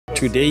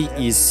Today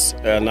is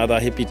another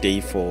happy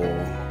day for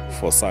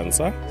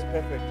SANSA.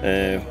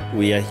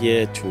 We are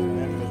here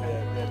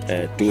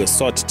to do a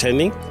sort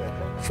turning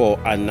for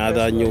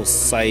another new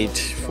site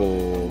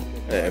for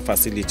a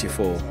facility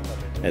for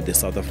the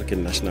South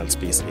African National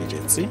Space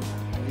Agency.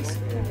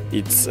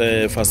 It's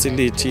a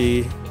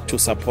facility to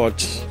support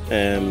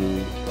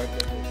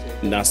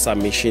NASA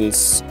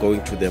missions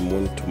going to the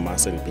moon, to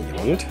Mars and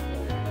beyond.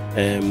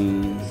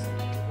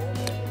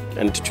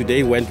 And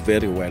today went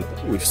very well.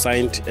 We've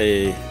signed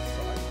a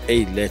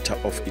letter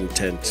of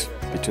intent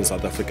between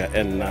South Africa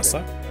and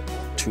NASA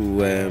to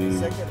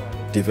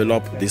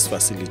develop this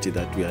facility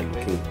that we are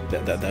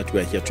that we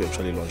are here to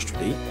actually launch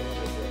today.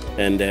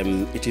 And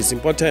it is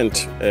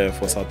important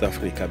for South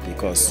Africa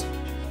because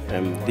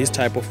these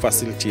type of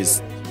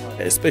facilities,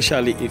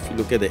 especially if you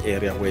look at the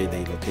area where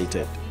they're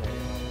located,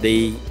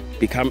 they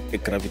become a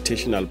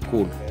gravitational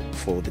pull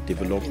for the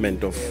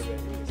development of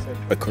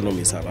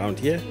economies around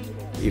here,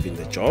 even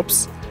the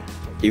jobs,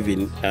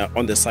 even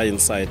on the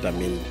science side. I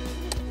mean,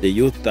 the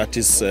youth that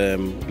is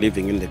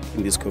living in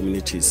these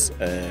communities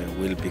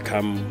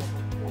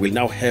will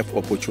now have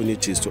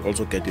opportunities to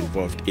also get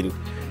involved in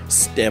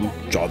STEM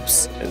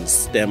jobs and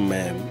STEM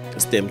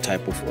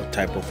type of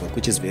work,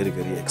 which is very,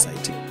 very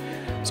exciting.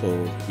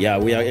 So yeah,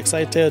 we are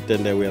excited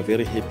and we are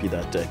very happy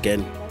that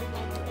again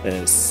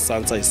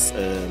SANSA is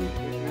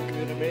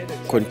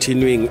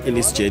continuing in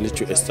its journey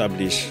to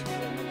establish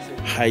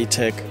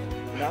high-tech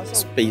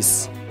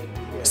space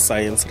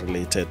science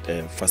related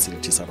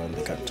facilities around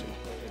the country.